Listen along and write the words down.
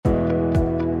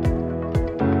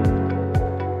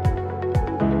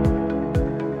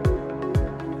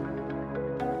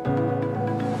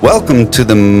Welcome to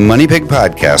the Money Pig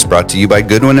Podcast, brought to you by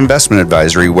Goodwin Investment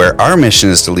Advisory, where our mission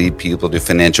is to lead people to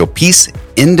financial peace,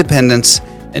 independence,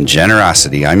 and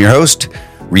generosity. I'm your host,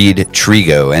 Reed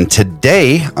Trigo, and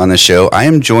today on the show, I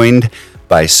am joined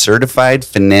by certified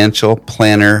financial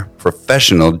planner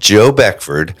professional Joe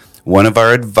Beckford, one of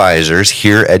our advisors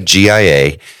here at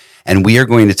GIA, and we are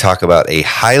going to talk about a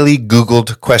highly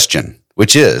Googled question,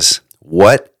 which is,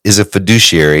 what is a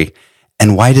fiduciary?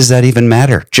 And why does that even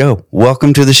matter? Joe,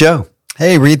 welcome to the show.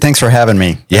 Hey, Reed, thanks for having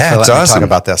me. Yeah, it's awesome. Talk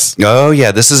about this. Oh,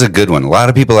 yeah, this is a good one. A lot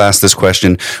of people ask this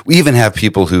question. We even have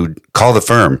people who call the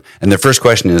firm, and their first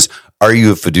question is, are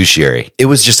you a fiduciary? It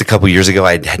was just a couple years ago.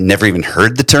 I had never even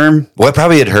heard the term. Well, I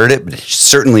probably had heard it, but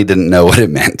certainly didn't know what it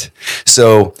meant.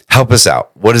 So help us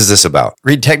out. What is this about?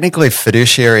 Reed, technically,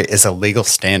 fiduciary is a legal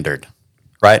standard,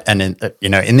 right? And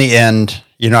in the end,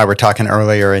 you and I were talking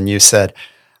earlier, and you said,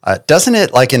 doesn't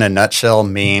it, like in a nutshell,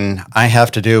 mean I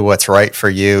have to do what's right for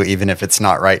you, even if it's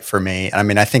not right for me? I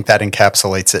mean, I think that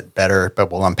encapsulates it better,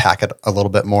 but we'll unpack it a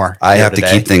little bit more. I have to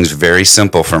keep things very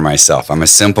simple for myself. I'm a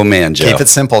simple man, Joe. Keep it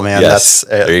simple, man. Yes,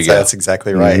 there you go. That's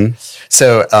exactly right. Mm-hmm.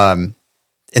 So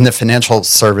in the financial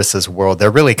services world, there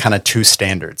are really kind of two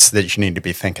standards that you need to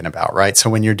be thinking about, right? So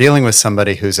when you're dealing with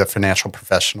somebody who's a financial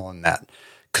professional, and that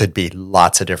could be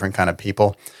lots of different kind of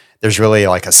people, there's really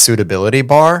like a suitability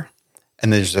bar,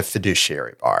 and there's a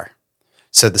fiduciary bar.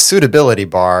 So the suitability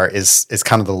bar is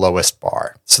kind of the lowest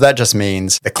bar. So that just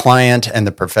means the client and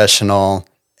the professional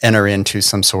enter into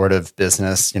some sort of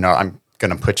business. You know, I'm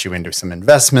going to put you into some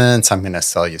investments. I'm going to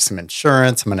sell you some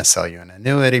insurance. I'm going to sell you an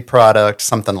annuity product,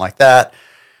 something like that.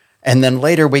 And then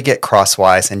later we get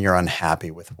crosswise and you're unhappy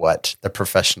with what the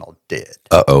professional did.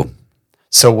 Uh-oh.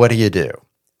 So what do?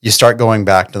 You start going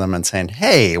back to them and saying,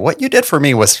 hey, what you did for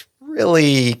me was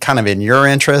really kind of in your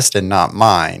interest and not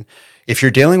mine. If you're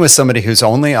dealing with somebody who's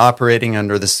only operating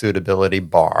under the suitability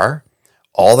bar,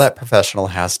 all that professional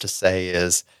has to say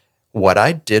is, what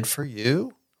I did for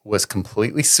you was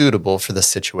completely suitable for the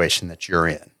situation that you're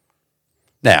in.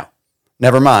 Now,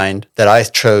 never mind that I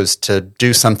chose to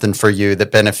do something for you that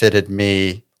benefited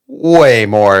me way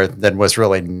more than was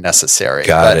really necessary.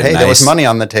 Got it. Hey, there was money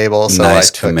on the table, so I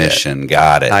took commission.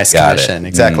 Got it. Nice Got commission. It.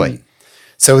 Exactly.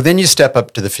 So then you step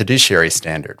up to the fiduciary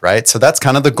standard, right? So that's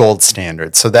kind of the gold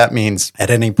standard. So that means at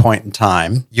any point in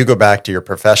time, you go back to your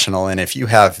professional, and if you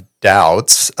have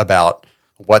doubts about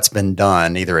what's been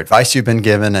done, either advice you've been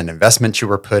given, an investment you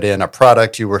were put in, a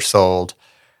product you were sold,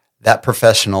 that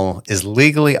professional is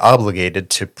legally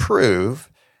obligated to prove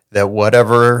that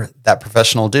whatever that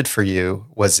professional did for you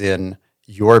was in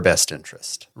your best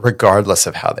interest, regardless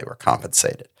of how they were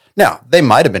compensated. Now, they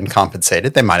might have been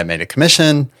compensated. They might have made a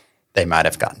commission. They might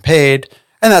have gotten paid,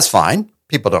 and that's fine.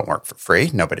 People don't work for free.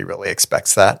 Nobody really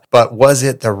expects that. But was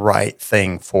it the right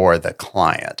thing for the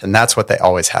client? And that's what they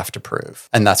always have to prove.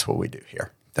 And that's what we do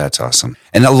here. That's awesome.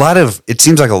 And it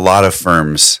seems like a lot of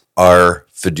firms are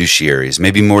fiduciaries,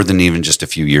 maybe more than even just a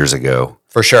few years ago.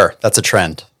 For sure. That's a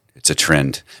trend. It's a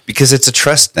trend because it's a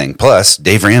trust thing. Plus,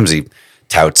 Dave Ramsey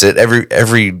touts it.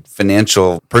 Every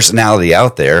financial personality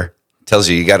out there tells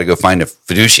you got to go find a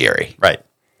fiduciary. Right.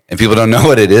 And people don't know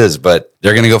what it is, but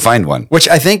they're going to go find one. Which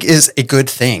I think is a good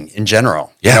thing in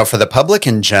general. Yeah. You know, for the public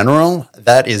in general,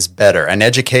 that is better. And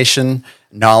education,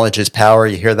 knowledge is power.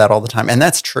 You hear that all the time. And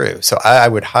that's true. So I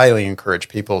would highly encourage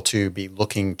people to be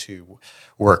looking to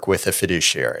work with a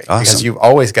fiduciary. Awesome. Because you've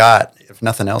always got, if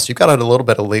nothing else, you've got a little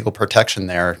bit of legal protection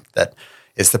there that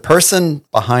is the person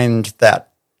behind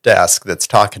that desk that's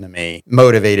talking to me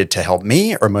motivated to help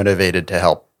me or motivated to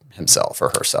help himself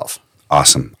or herself.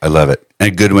 Awesome. I love it.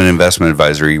 At Goodwin Investment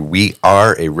Advisory, we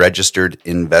are a registered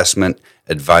investment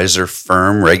advisor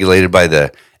firm regulated by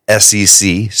the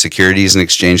SEC, Securities and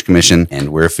Exchange Commission,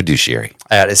 and we're a fiduciary.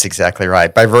 That is exactly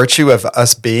right. By virtue of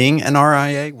us being an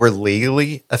RIA, we're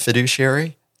legally a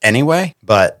fiduciary anyway,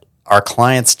 but our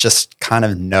clients just kind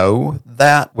of know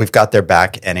that. We've got their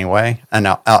back anyway. And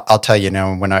I'll tell you,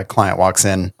 when a client walks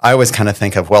in, I always kind of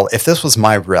think of, well, if this was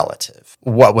my relative,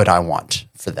 what would I want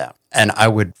for them? And I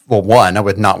would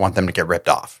not want them to get ripped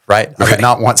off, right? I would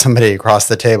not want somebody across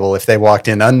the table, if they walked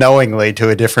in unknowingly to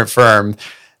a different firm,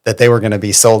 that they were going to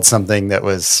be sold something that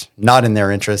was not in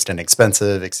their interest and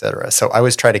expensive, et cetera. So I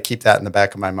always try to keep that in the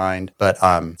back of my mind. But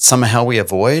somehow we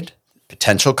avoid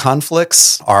potential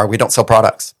conflicts, or we don't sell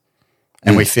products.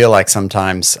 And we feel like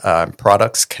sometimes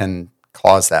products can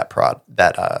cause that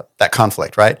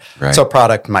conflict, right? So a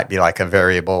product might be like a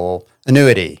variable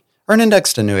annuity or an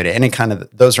indexed annuity, any kind of,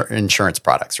 those are insurance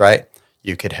products, right?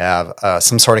 You could have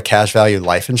some sort of cash value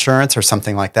life insurance or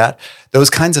something like that. Those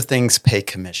kinds of things pay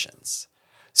commissions.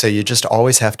 So you just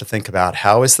always have to think about,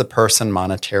 how is the person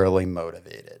monetarily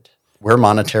motivated? we're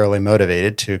monetarily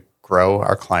motivated to grow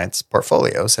our clients'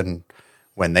 portfolios. And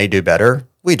when they do better,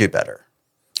 we do better.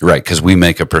 Right, because we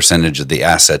make a percentage of the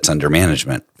assets under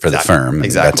management for the firm.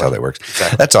 Exactly. That's how that works.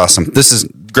 Exactly. That's awesome. This is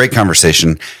great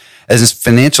conversation. As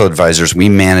financial advisors, we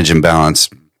manage and balance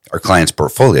our clients'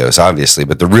 portfolios, obviously,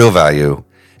 but the real value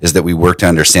is that we work to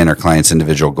understand our clients'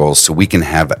 individual goals so we can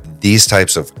have these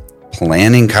types of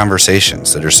planning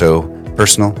conversations that are so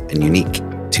personal and unique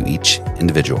to each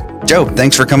individual. Joe,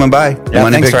 thanks for coming by. Yeah,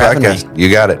 thanks for having me. You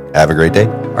got it. Have a great day.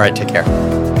 All right, take care.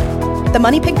 The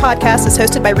Money Pig Podcast is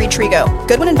hosted by Reed Trigo.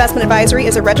 Goodwin Investment Advisory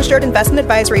is a registered investment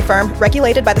advisory firm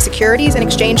regulated by the Securities and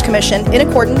Exchange Commission in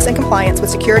accordance and compliance with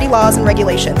security laws and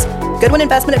regulations. Goodwin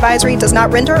Investment Advisory does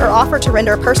not render or offer to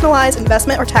render personalized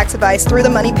investment or tax advice through the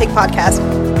Money Pig Podcast.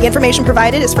 The information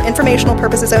provided is for informational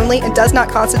purposes only and does not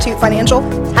constitute financial,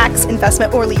 tax,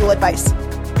 investment, or legal advice.